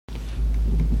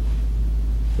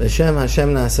L'Shem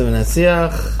Hashem na'aseh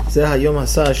v'natziach. Zeh hayom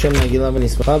hasa Hashem na'gilah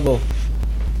v'nispacha bo.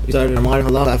 We started a modern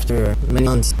halacha after many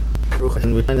months,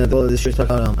 and we're trying to do this year talk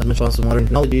about as much possible modern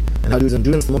technology and how to use and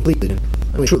Jews completely.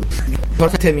 I mean, truly,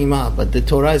 but the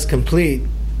Torah is complete,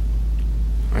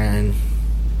 and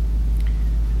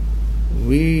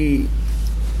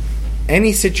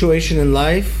any situation in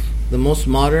life, the most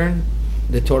modern,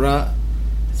 the Torah,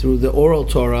 through the oral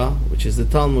Torah, which is the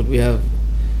Talmud, we have.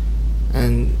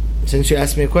 And since you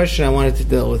asked me a question, I wanted to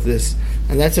deal with this.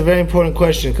 And that's a very important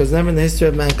question, because never in the history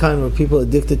of mankind were people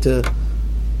addicted to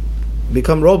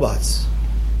become robots,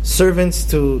 servants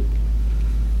to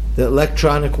the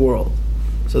electronic world.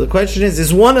 So the question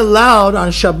is one allowed on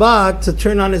Shabbat to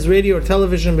turn on his radio or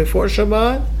television before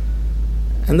Shabbat?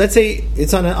 And let's say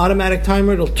it's on an automatic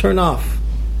timer, it'll turn off.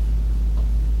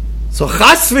 So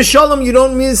chas v'shalom, you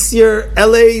don't miss your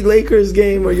LA Lakers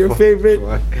game or your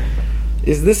favorite.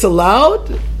 Is this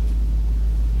allowed?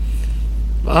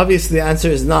 Obviously the answer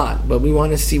is not, but we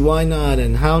want to see why not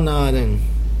and how not, and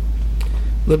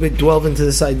a little bit delve into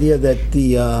this idea that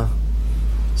the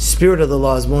spirit of the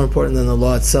law is more important than the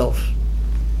law itself.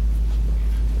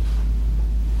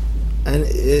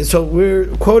 And so we're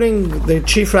quoting the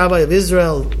chief rabbi of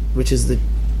Israel, which is the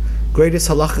greatest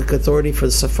halachic authority for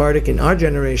the Sephardic in our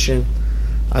generation.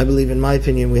 I believe, in my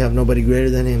opinion, we have nobody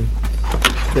greater than him.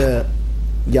 The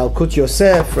Yalkut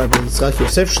Yosef, Rabbi Yitzchak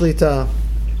Yosef Shlita.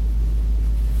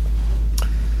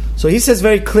 So he says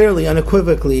very clearly,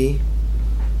 unequivocally,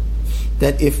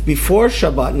 that if before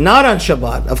Shabbat, not on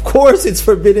Shabbat, of course it's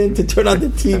forbidden to turn on the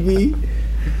TV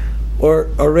or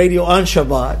radio on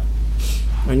Shabbat,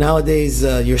 or nowadays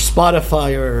your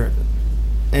Spotify or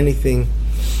anything.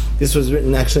 This was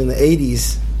written actually in the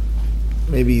 80s,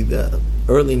 maybe the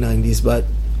early 90s, but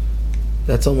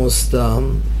that's almost...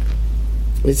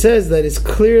 it says that it's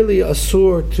clearly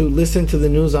asur to listen to the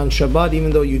news on Shabbat,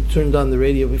 even though you turned on the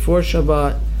radio before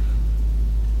Shabbat.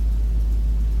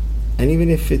 And even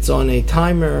if it's on a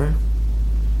timer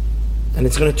and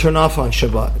it's going to turn off on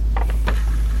Shabbat.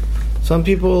 Some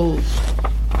people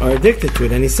are addicted to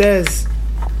it. And he says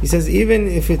even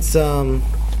if it's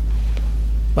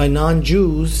by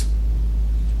non-Jews,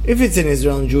 if it's in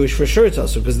Israel and Jewish, for sure it's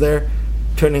also, because they're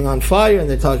turning on fire and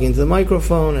they're talking into the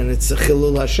microphone and it's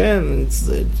Chilul Hashem, and it's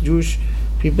Jewish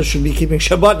people should be keeping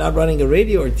Shabbat, not running a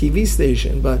radio or TV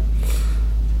station. But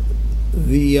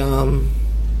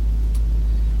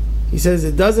he says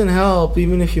it doesn't help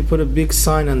even if you put a big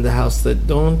sign on the house that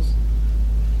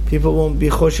people won't be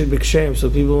choshed b'kshem, so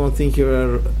people won't think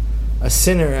you're a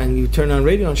sinner, and you turn on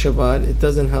radio on Shabbat, it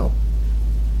doesn't help.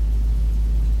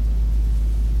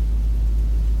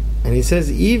 And he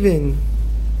says even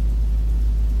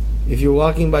if you're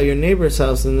walking by your neighbor's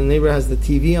house and the neighbor has the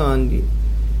TV on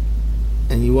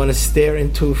and you want to stare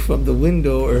into from the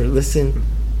window or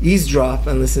eavesdrop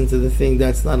and listen to the thing,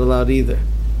 that's not allowed either.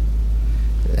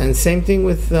 And same thing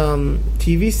with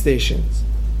TV stations,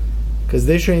 because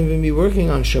they shouldn't even be working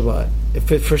on Shabbat,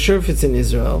 for sure if it's in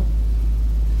Israel.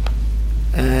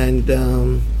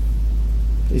 And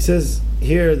he says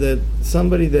here that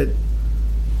somebody that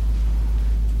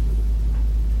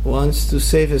wants to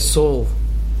save his soul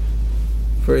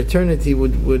for eternity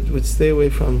would stay away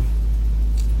from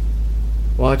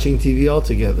watching TV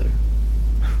altogether,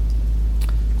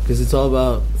 because it's all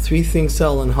about three things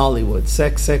sell in Hollywood: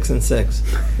 sex, sex, and sex.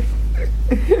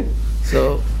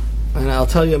 So, and I'll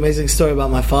tell you an amazing story about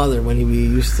my father when we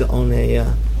used to own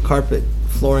a carpet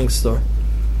flooring store.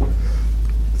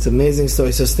 It's an amazing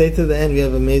story. So stay to the end. We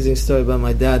have an amazing story about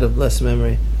my dad of blessed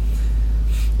memory.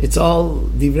 It's all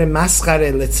divrei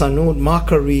maschare, letzanud,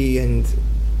 mockery, and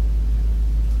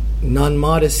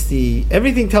non-modesty.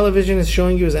 Everything television is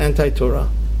showing you is anti-Torah.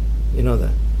 You know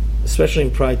that, especially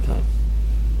in pride time.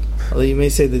 Although you may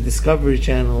say the Discovery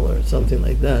Channel or something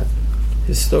like that,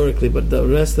 historically, but the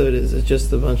rest of it is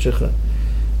just a bunch of...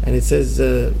 And it says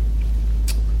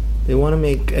they want to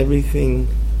make everything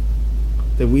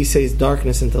that we say is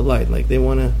darkness into light. Like they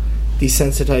want to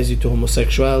desensitize you to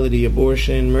homosexuality,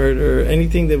 abortion, murder,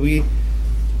 anything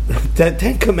that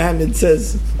Ten Commandments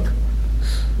says,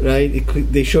 right?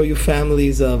 They show you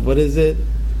families of, what is it?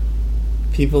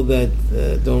 People that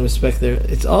don't respect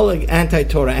it's all like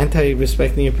anti-Torah,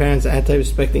 anti-respecting your parents,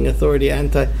 anti-respecting authority,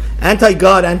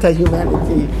 anti-God,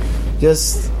 anti-humanity.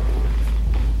 Just,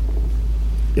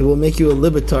 it will make you a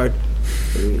libetard,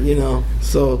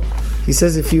 So he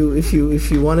says if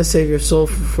you want to save your soul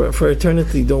for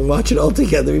eternity, don't watch it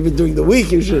altogether. Even during the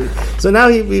week you should. So now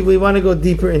we want to go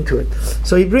deeper into it.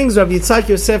 So he brings, Rabbi Yitzchak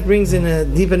Yosef brings in a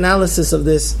deep analysis of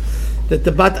this, that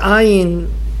the Bat Ayin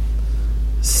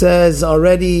says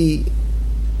already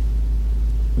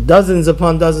dozens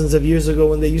upon dozens of years ago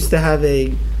when they used to have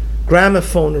a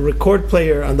gramophone, a record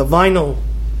player on the vinyl.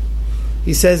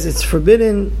 He says it's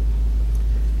forbidden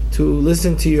to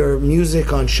listen to your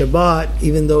music on Shabbat,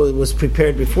 even though it was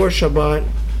prepared before Shabbat,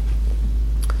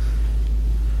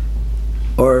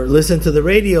 or listen to the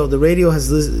radio. The radio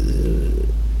has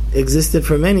existed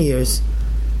for many years,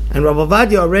 and Rav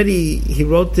Ovadia already, he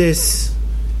wrote this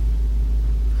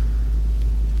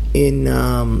in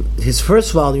his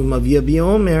first volume of Yabi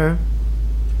Omer,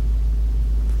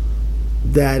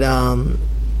 that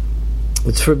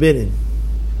it's forbidden.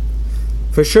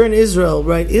 For sure in Israel,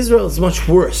 right? Israel is much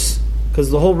worse,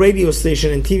 because the whole radio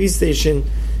station and TV station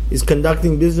is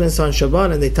conducting business on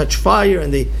Shabbat, and they touch fire,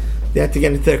 and they have to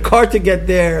get into their car to get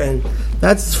there, and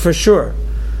that's for sure.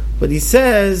 But he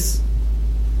says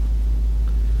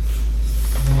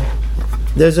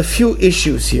there's a few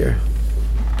issues here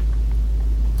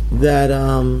that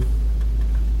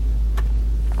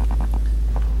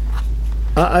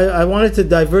I wanted to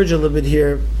diverge a little bit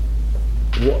here.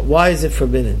 Why is it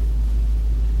forbidden?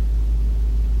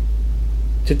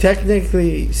 To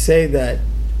technically say that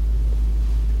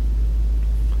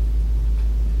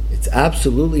it's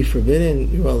absolutely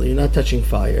forbidden, well, you're not touching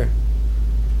fire.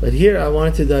 But here I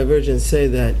wanted to diverge and say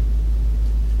that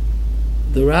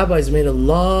the rabbis made a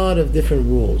lot of different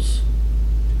rules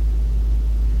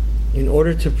in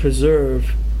order to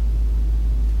preserve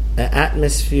an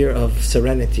atmosphere of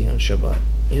serenity on Shabbat.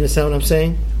 You understand what I'm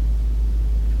saying?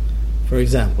 For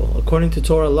example, according to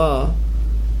Torah law,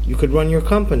 you could run your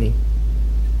company.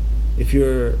 If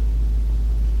you're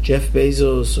Jeff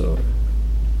Bezos, or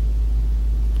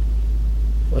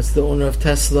what's the owner of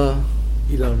Tesla?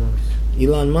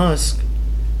 Elon Musk.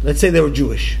 Let's say they were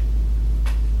Jewish.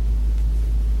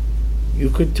 You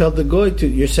could tell the goy, to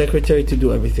your secretary, to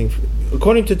do everything.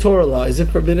 According to Torah law, is it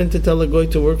forbidden to tell a goy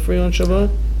to work for you on Shabbat?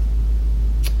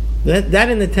 That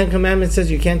in the Ten Commandments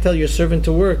says you can't tell your servant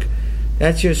to work.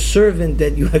 That's your servant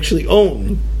that you actually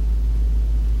own.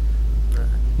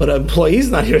 But an employee is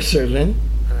not your servant.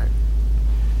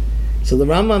 So the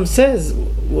Rambam says,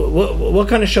 what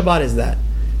kind of Shabbat is that?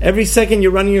 Every second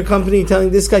you're running your company, telling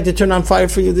this guy to turn on fire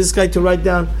for you, this guy to write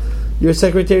down, your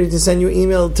secretary to send you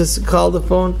email, to call the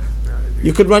phone.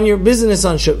 You could run your business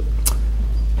on Shabbat.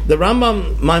 The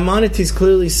Rambam Maimonides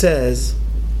clearly says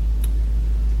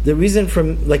the reason for,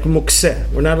 like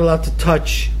mukseh, we're not allowed to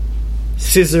touch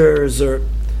scissors or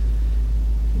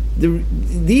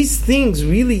these things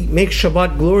really make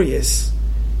Shabbat glorious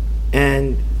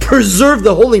and preserve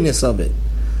the holiness of it.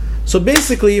 So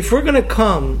basically, if we're going to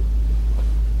come,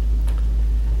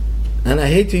 and I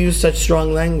hate to use such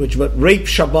strong language, but rape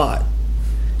Shabbat,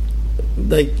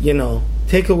 like,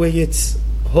 take away its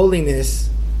holiness,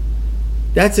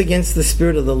 that's against the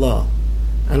spirit of the law.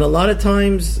 And a lot of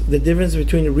times, the difference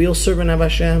between a real servant of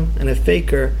Hashem and a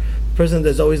faker, a person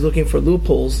that's always looking for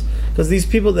loopholes, because these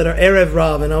people that are Erev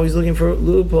Rav and always looking for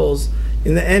loopholes,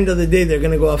 in the end of the day, they're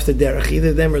going to go off the derech.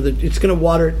 Either them or it's going to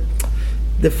water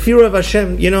the fear of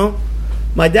Hashem.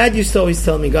 My dad used to always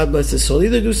tell me, God bless his soul,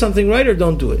 either do something right or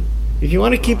don't do it. If you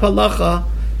want to keep halacha,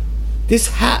 this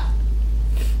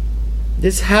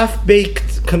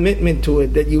half-baked commitment to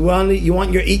it, that you want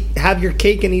have your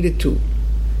cake and eat it too.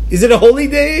 Is it a holy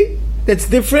day that's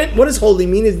different? What does holy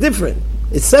mean? It's different.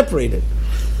 It's separated.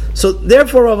 So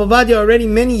therefore, Rav Ovadia already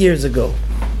many years ago,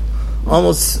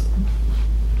 almost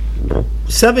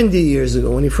 70 years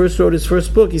ago, when he first wrote his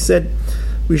first book, he said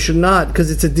we should not, because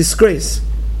it's a disgrace.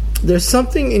 There's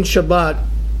something in Shabbat,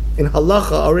 in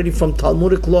halacha, already from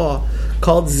Talmudic law,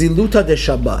 called ziluta de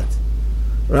Shabbat,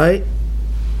 right?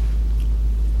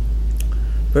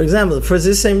 For example, for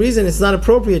this same reason, it's not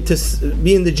appropriate to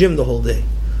be in the gym the whole day.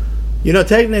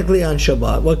 Technically on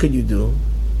Shabbat, what could you do?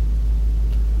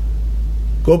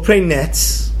 Go play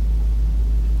nets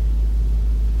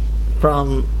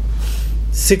from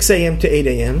 6 a.m. to 8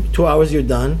 a.m. 2 hours, you're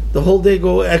done. The whole day,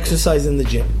 go exercise in the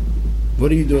gym.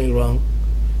 What are you doing wrong?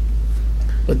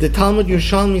 But the Talmud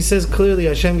Yerushalmi says clearly,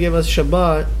 Hashem gave us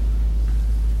Shabbat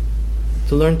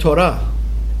to learn Torah,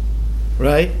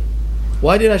 right?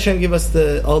 Why did Hashem give us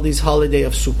all these holidays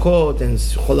of Sukkot and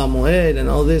Chol HaMoed and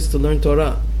all this to learn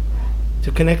Torah,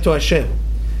 to connect to Hashem?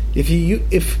 If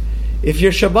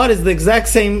your Shabbat is the exact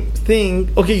same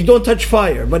thing, okay, you don't touch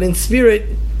fire, but in spirit,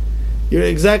 you're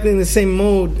exactly in the same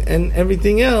mode and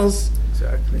everything else.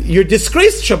 Exactly. You're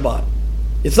disgraced Shabbat.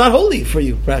 It's not holy for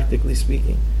you, practically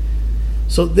speaking.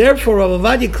 So therefore, Rav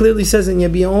Ovadia clearly says in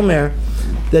Yabi Omer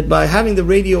that by having the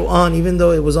radio on, even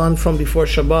though it was on from before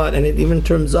Shabbat, and it even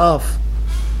turns off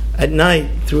at night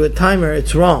through a timer,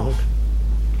 it's wrong.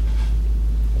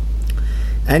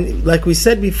 And like we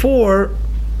said before,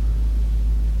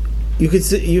 you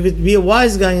could be a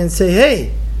wise guy and say,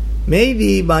 hey,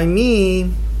 maybe by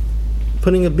me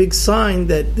putting a big sign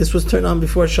that this was turned on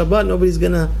before Shabbat, nobody's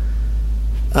gonna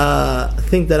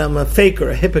think that I'm a faker,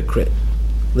 a hypocrite,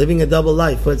 living a double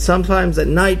life. But sometimes at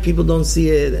night people don't see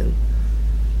it, and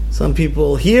some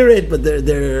people hear it, but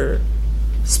they're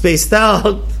spaced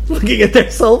out, looking at their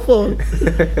cell phone,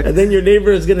 and then your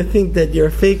neighbor is going to think that you're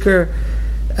a faker.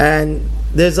 And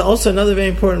there's also another very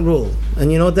important rule,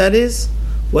 and you know what that is?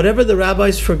 Whatever the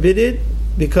rabbis forbidden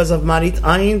because of marit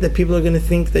ayin, that people are going to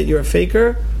think that you're a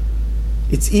faker,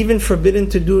 it's even forbidden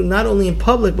to do not only in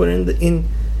public, but in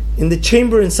the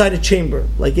chamber inside a chamber,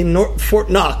 like in Fort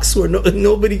Knox, where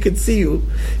nobody could see you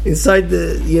inside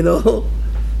the,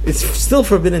 it's still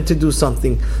forbidden to do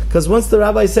something. Because once the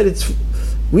rabbi said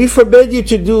we forbid you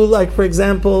to do, like, for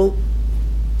example,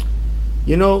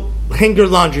 hang your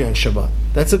laundry on Shabbat.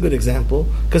 That's a good example,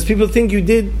 because people think you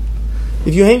did.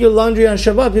 If you hang your laundry on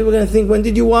Shabbat, people are going to think, when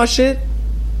did you wash it?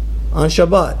 On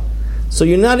Shabbat. So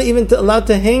you're not even allowed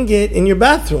to hang it in your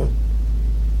bathroom.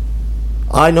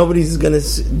 Nobody's going to.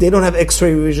 They don't have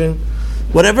X-ray vision.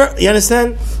 Whatever, you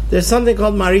understand? There's something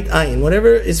called marit ayin.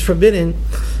 Whatever is forbidden,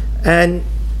 and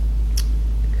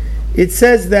it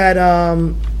says that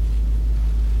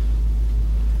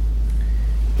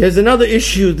there's another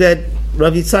issue that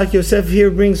Rav Yitzhak Yosef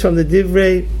here brings from the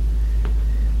Divrei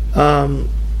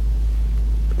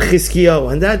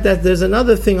Chizkiyahu, and that there's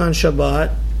another thing on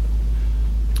Shabbat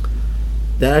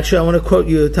that actually I want to quote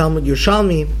you, Talmud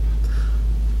Yerushalmi.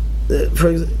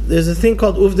 There's a thing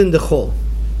called Uvdin Dechol.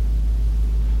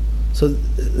 So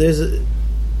there's a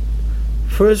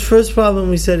first problem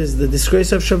we said is the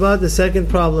disgrace of Shabbat. The second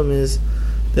problem is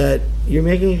that you're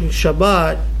making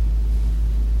Shabbat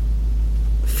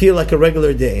feel like a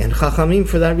regular day, and Chachamim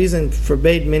for that reason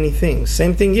forbade many things.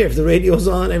 Same thing here. If the radio's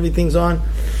on, everything's on,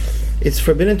 it's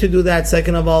forbidden to do that.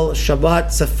 Second of all,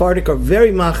 Shabbat Sephardic are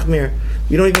very machmir.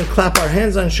 We don't even clap our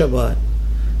hands on Shabbat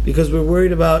because we're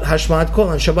worried about Hashmat Kol.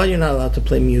 On Shabbat you're not allowed to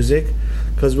play music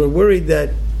because we're worried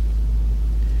that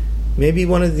maybe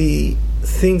one of the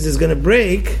things is going to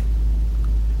break,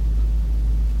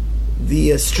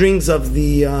 the strings of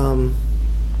the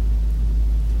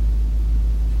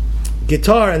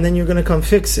guitar, and then you're going to come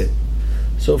fix it.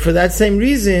 So for that same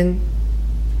reason,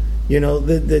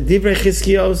 the Divrei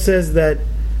Chizkiyahu says that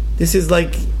this is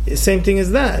like the same thing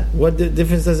as that. What the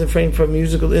difference does it frame from a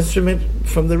musical instrument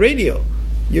from the radio?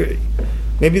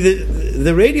 Maybe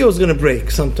the radio is going to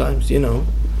break sometimes, It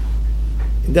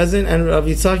doesn't, and Rav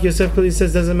Yitzhak Yosef Kali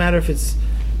says doesn't matter if it's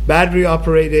battery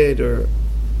operated or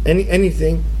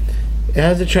anything. It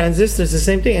has a transistor, it's the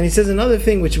same thing. And he says another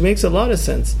thing which makes a lot of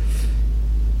sense.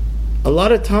 A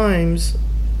lot of times,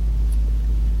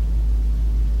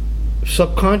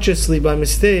 subconsciously, by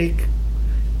mistake,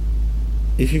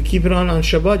 if you keep it on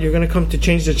Shabbat, you're going to come to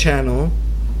change the channel.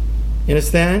 You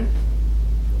understand?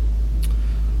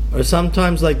 Or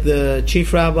sometimes, like the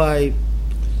chief rabbi,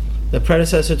 the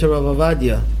predecessor to Rav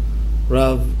Avadia,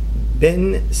 Rav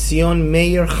Ben Sion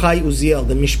Meir Chai Uziel,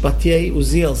 the Mishpatiyei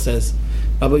Uziel says,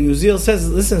 Rabbi Uziel says,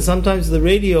 listen, sometimes the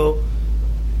radio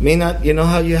may not,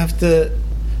 how you have to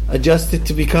adjust it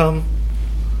to become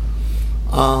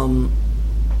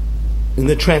in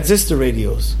the transistor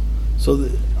radios. So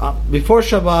before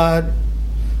Shabbat,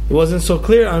 it wasn't so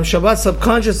clear. On Shabbat,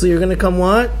 subconsciously, you're going to come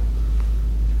what?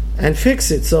 And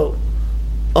fix it. So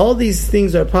all these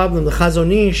things are a problem. The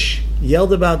Chazon Ish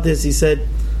yelled about this. He said,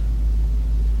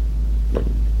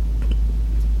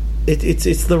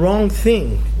 it's the wrong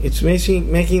thing. It's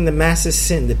making the masses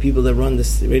sin, the people that run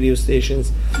the radio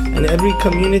stations. And every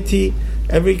community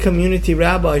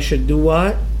rabbi should do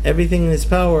what? Everything in his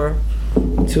power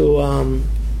to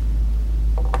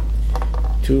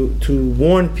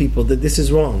warn people that this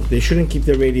is wrong. They shouldn't keep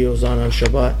their radios on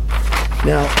Shabbat.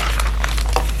 Now,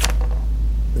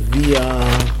 the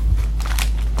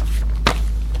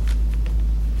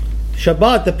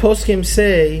Shabbat, the poskim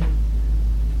say,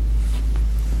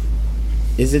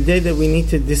 is a day that we need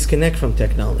to disconnect from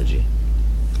technology.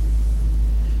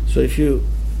 So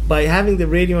by having the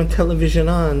radio and television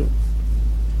on,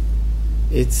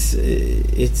 it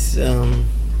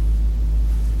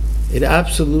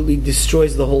absolutely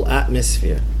destroys the whole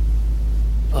atmosphere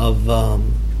of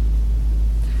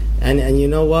and you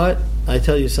know what? I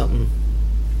tell you something.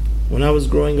 When I was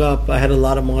growing up, I had a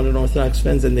lot of modern Orthodox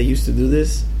friends, and they used to do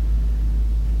this,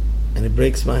 and it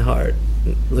breaks my heart.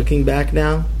 Looking back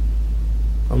now,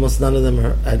 almost none of them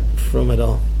are from at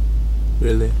all.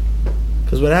 Really?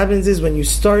 Because what happens is when you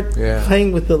start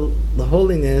playing with the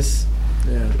holiness,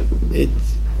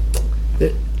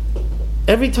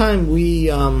 every time we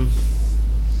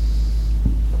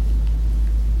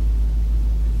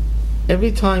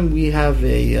every time we have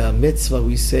a mitzvah,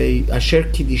 we say Asher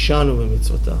Kiddishanu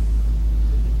Mitzvotah.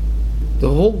 The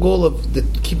whole goal of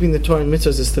keeping the Torah and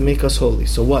mitzvahs is to make us holy.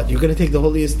 So what? You're going to take the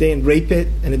holiest day and rape it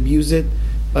and abuse it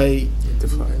by...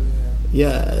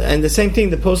 And the same thing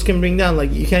the post can bring down.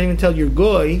 Like, you can't even tell your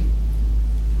goy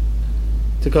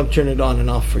to come turn it on and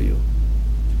off for you.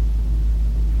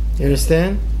 You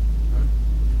understand?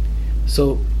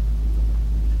 So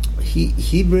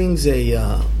he brings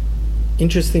a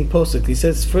interesting postic. He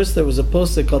says first there was a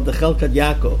postic called the Chelkat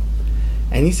Yaakov,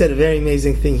 and he said a very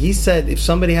amazing thing. He said if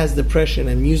somebody has depression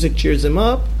and music cheers him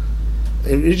up,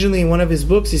 originally in one of his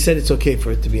books he said it's okay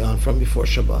for it to be on from before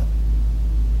Shabbat.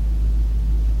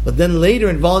 But then later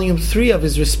in volume 3 of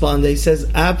his Responde, he says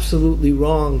absolutely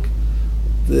wrong.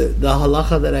 The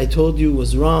halacha that I told you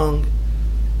was wrong.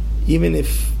 Even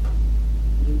if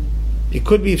it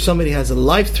could be if somebody has a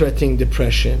life-threatening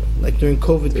depression, like during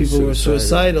COVID, people were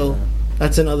suicidal. Yeah.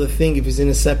 That's another thing. If he's in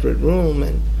a separate room,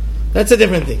 and that's a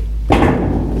different thing.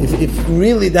 If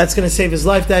really that's going to save his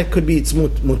life, that could be it's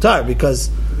mutar, because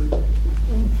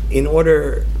in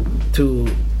order to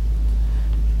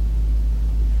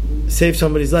save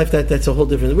somebody's life, that's a whole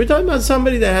different. We're talking about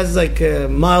somebody that has like a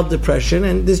mild depression,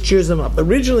 and this cheers them up.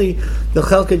 Originally, the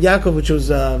Chelkat Yaakov, which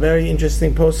was a very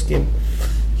interesting poskim,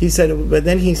 he said, but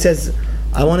then he says,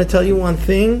 I want to tell you one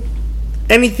thing: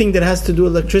 anything that has to do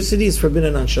with electricity is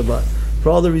forbidden on Shabbat, for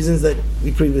all the reasons that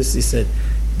we previously said,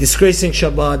 disgracing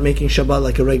Shabbat, making Shabbat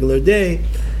like a regular day.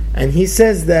 And he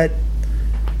says that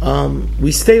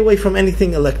we stay away from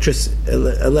anything electric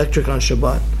on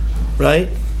Shabbat, right?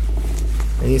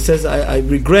 And he says, I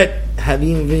regret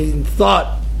having even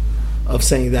thought of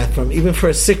saying that even for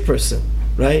a sick person,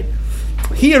 right?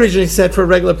 He originally said for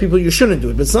regular people you shouldn't do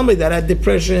it, but somebody that had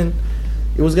depression,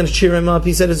 it was going to cheer him up.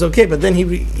 He said it's okay, but then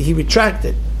he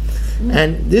retracted.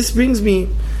 And this brings me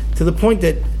to the point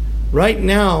that right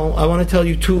now I want to tell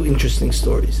you 2 interesting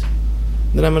stories.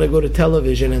 Then I'm going to go to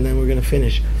television and then we're going to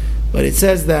finish. But it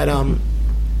says that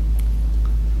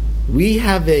we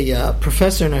have a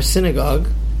professor in our synagogue.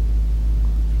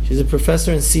 She's a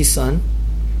professor in CSUN,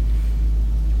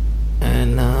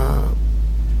 and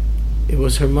it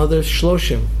was her mother's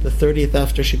shloshim, the 30th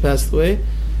after she passed away.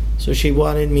 So she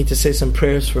wanted me to say some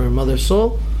prayers for her mother's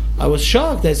soul. I was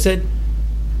shocked. I said,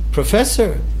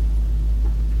 Professor,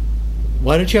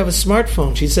 why don't you have a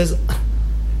smartphone? She says,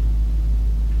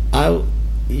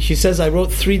 I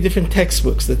wrote 3 different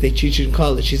textbooks that they teach in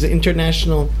college. She's an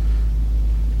international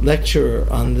lecturer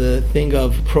on the thing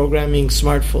of programming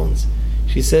smartphones.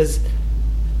 She says,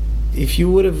 if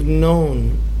you would have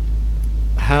known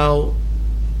how,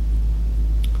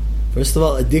 first of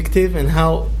all, addictive and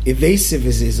how evasive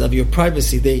it is of your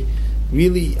privacy, they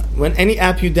really, when any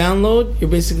app you download, you're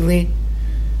basically,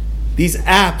 these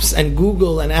apps and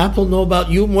Google and Apple know about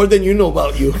you more than you know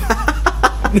about you.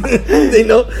 They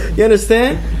know, you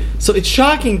understand? So it's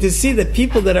shocking to see that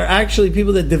people that are actually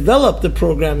people that develop the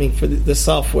programming for the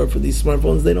software for these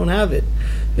smartphones, they don't have it.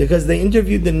 Because they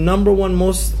interviewed the number one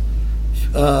most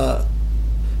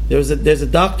there's a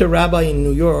doctor rabbi in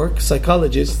New York,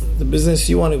 psychologist, the business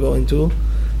you want to go into,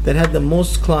 that had the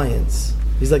most clients.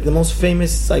 He's like the most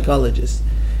famous psychologist.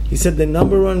 He said the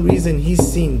number one reason he's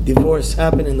seen divorce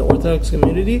happen in the Orthodox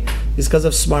community is because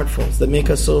of smartphones that make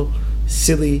us so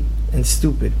silly and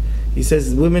stupid. He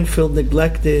says women feel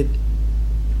neglected.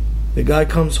 The guy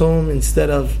comes home instead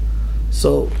of...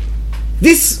 So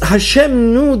this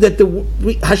Hashem knew that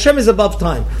Hashem is above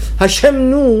time. Hashem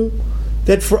knew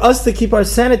that for us to keep our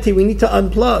sanity, we need to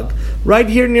unplug. Right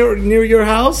here near your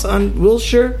house on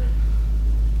Wilshire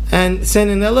and San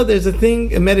Anela, there's a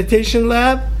thing, a meditation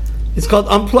lab. It's called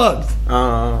Unplugged.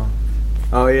 Oh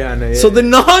yeah, no, yeah. So the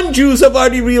non-Jews have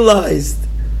already realized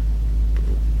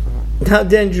how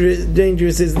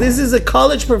dangerous it is. This is a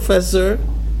college professor,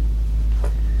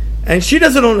 and she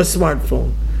doesn't own a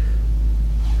smartphone.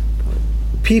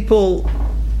 People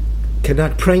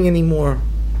cannot pray anymore.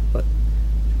 But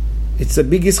it's the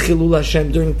biggest chilul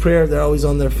Hashem. During prayer, they're always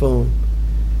on their phone.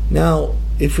 Now,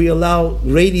 if we allow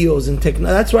radios and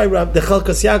technology, that's why the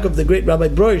Chelkas Yaakov, the great Rabbi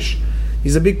Broish,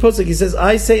 he's a big posek. He says,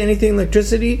 I say anything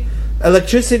electricity,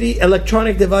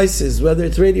 electronic devices, whether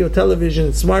it's radio,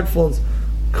 television, smartphones,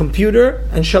 computer,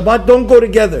 and Shabbat don't go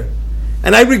together.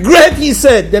 And I regret, he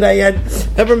said, that I had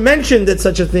ever mentioned that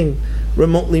such a thing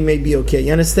remotely may be okay.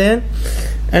 You understand?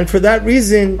 And for that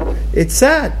reason, it's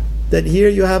sad that here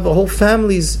you have a whole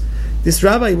family's... This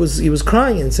rabbi he was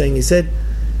crying and saying, he said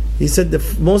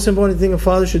the most important thing a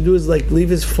father should do is like leave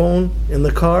his phone in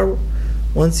the car.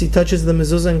 Once he touches the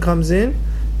mezuzah and comes in,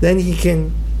 then he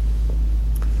can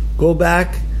go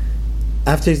back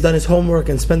after he's done his homework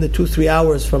and spend the 2-3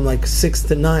 hours from like 6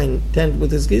 to 9, 10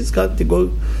 with his kids, got to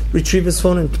go retrieve his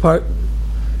phone and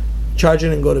charge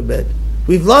it and go to bed.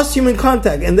 We've lost human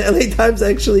contact. And the LA Times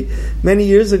actually, many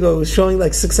years ago, was showing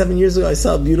like 6-7 years ago, I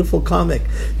saw a beautiful comic.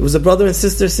 It was a brother and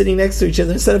sister sitting next to each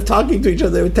other. Instead of talking to each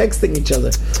other, they were texting each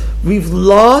other. We've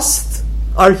lost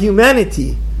our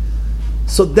humanity.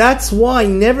 So that's why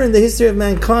never in the history of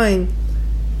mankind,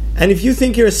 and if you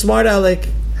think you're a smart aleck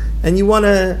and you want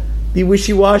to be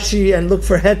wishy-washy and look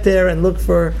for heter and look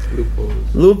for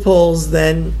loopholes,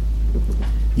 then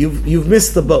you've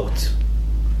missed the boat.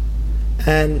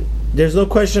 And there's no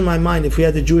question in my mind, if we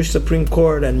had the Jewish Supreme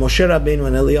Court and Moshe Rabbeinu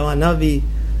and Eliyahu Hanavi,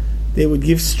 they would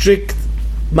give strict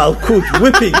malkut,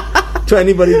 whipping, to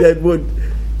anybody that would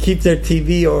keep their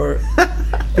TV or...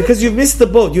 Because you've missed the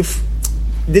boat.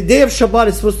 The day of Shabbat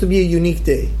is supposed to be a unique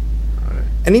day. Right.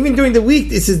 And even during the week,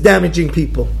 this is damaging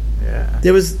people. Yeah.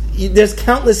 There's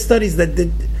countless studies that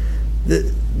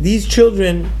these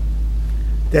children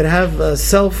that have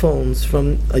cell phones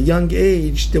from a young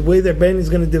age, the way their brain is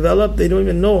going to develop, they don't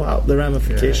even know how the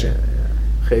ramification.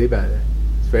 Very bad.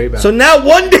 It's very bad. So now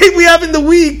one day we have in the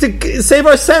week to save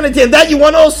our sanity, and that you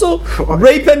want also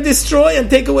rape and destroy and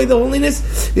take away the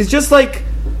holiness. It's just like,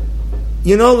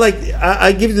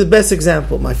 I give you the best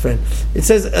example, my friend. It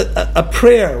says a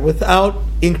prayer without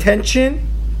intention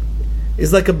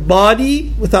is like a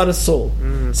body without a soul.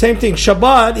 Same thing.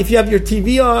 Shabbat, if you have your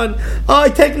TV on,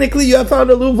 technically you have found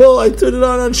a loophole, I turned it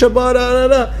on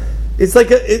Shabbat, It's like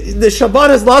the Shabbat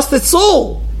has lost its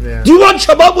soul. Yeah. Do you want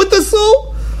Shabbat with the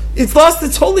soul? It's lost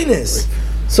its holiness.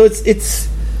 So it's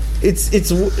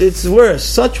worse.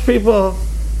 Such people,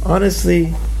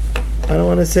 honestly, I don't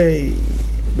want to say,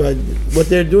 but what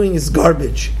they're doing is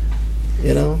garbage.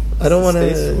 I don't want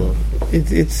to.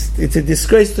 It's a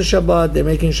disgrace to Shabbat. They're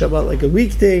making Shabbat like a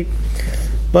weekday,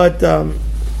 but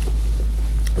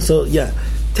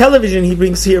television. He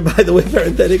brings here, by the way,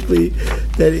 parenthetically,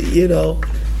 that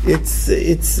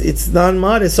it's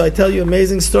non-modest. So I tell you an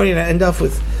amazing story, and I end off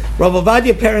with Rav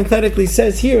Ovadia. Parenthetically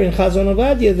says here in Chazon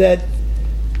Ovadia that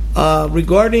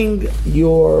regarding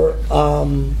your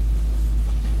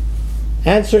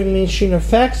answering machine or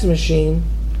fax machine,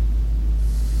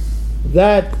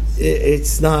 that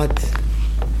it's not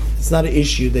an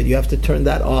issue that you have to turn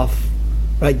that off,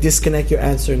 right? Disconnect your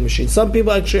answering machine. Some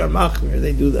people actually are machmir,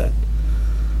 they do that,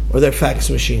 or their fax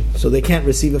machine, so they can't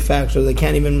receive a fax or they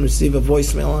can't even receive a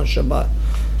voicemail on Shabbat.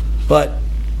 But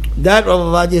that Rav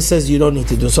Ovadia says you don't need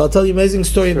to do. So I'll tell you an amazing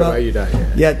story about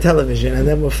television, and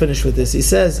then we'll finish with this. He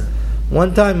says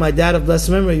one time my dad of blessed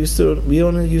memory used to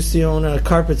own a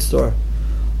carpet store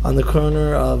on the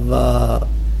corner of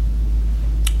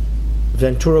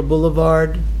Ventura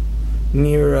Boulevard,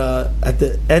 near at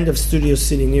the end of Studio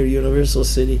City, near Universal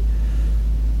City.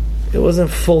 It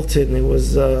wasn't Fulton, it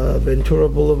was Ventura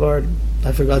Boulevard.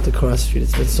 I forgot the cross street,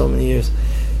 it's been so many years.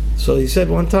 So he said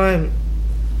one time,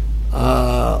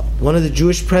 one of the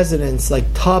Jewish presidents,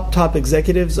 like top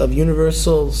executives of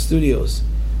Universal Studios,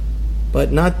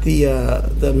 but not the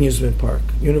amusement park,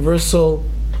 Universal,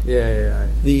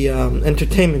 the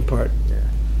entertainment part.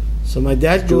 So my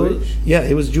dad goes,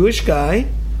 he was a Jewish guy,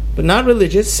 but not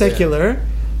religious, secular. Yeah.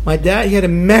 My dad, he had a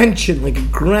mansion, like a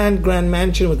grand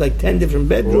mansion with like 10 different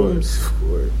bedrooms. Of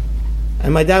course.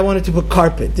 And my dad wanted to put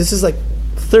carpet. This is like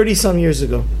 30 some years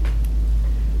ago.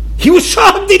 He was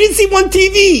shocked. They didn't see one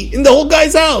TV in the whole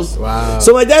guy's house. Wow.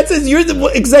 So my dad says, you're the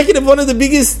executive of one of the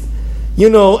biggest,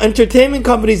 entertainment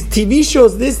companies, TV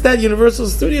shows, this, that, Universal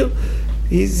Studio.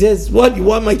 He says, what, you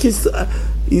want my kids to...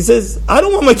 He says, I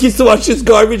don't want my kids to watch this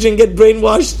garbage and get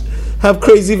brainwashed, have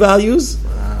crazy values.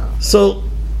 Wow. So,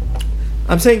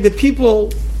 I'm saying the people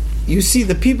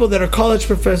that are college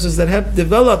professors that have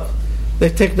developed the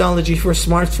technology for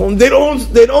smartphones,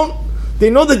 they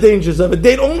know the dangers of it.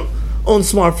 They don't own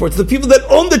smartphones. The people that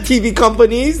own the TV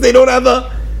companies, they don't have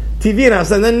a TV in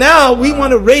house. And then now we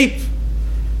want to rape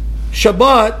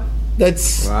Shabbat,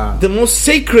 that's the most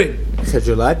sacred.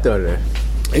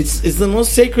 It's the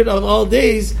most sacred of all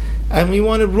days, and we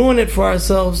want to ruin it for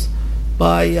ourselves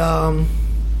by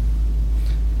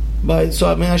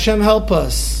so may Hashem help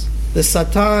us. The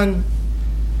Satan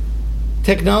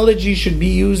technology should be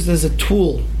used as a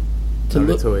tool to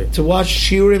watch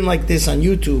shiurim like this on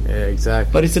YouTube. Yeah,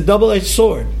 exactly. But it's a double-edged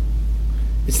sword.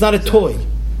 It's not a toy.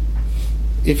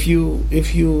 If you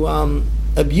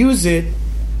abuse it,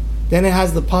 then it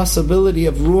has the possibility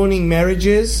of ruining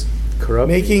marriages,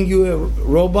 making you a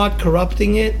robot,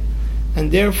 corrupting it,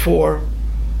 and therefore,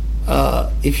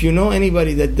 if you know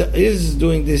anybody that is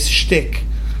doing this shtick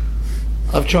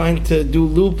of trying to do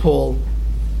loophole,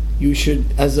 you should,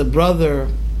 as a brother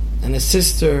and a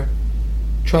sister,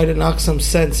 try to knock some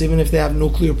sense, even if they have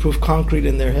nuclear-proof concrete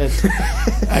in their head.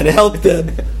 I'd help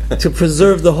them to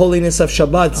preserve the holiness of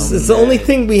Shabbat. It's the only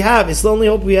thing we have. It's the only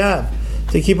hope we have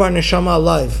to keep our neshama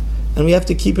alive. And we have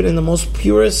to keep it in the most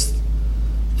purest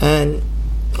and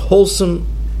wholesome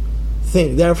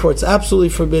thing. Therefore, it's absolutely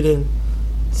forbidden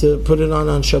to put it on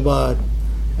Shabbat.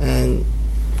 And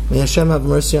may Hashem have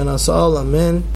mercy on us all. Amen.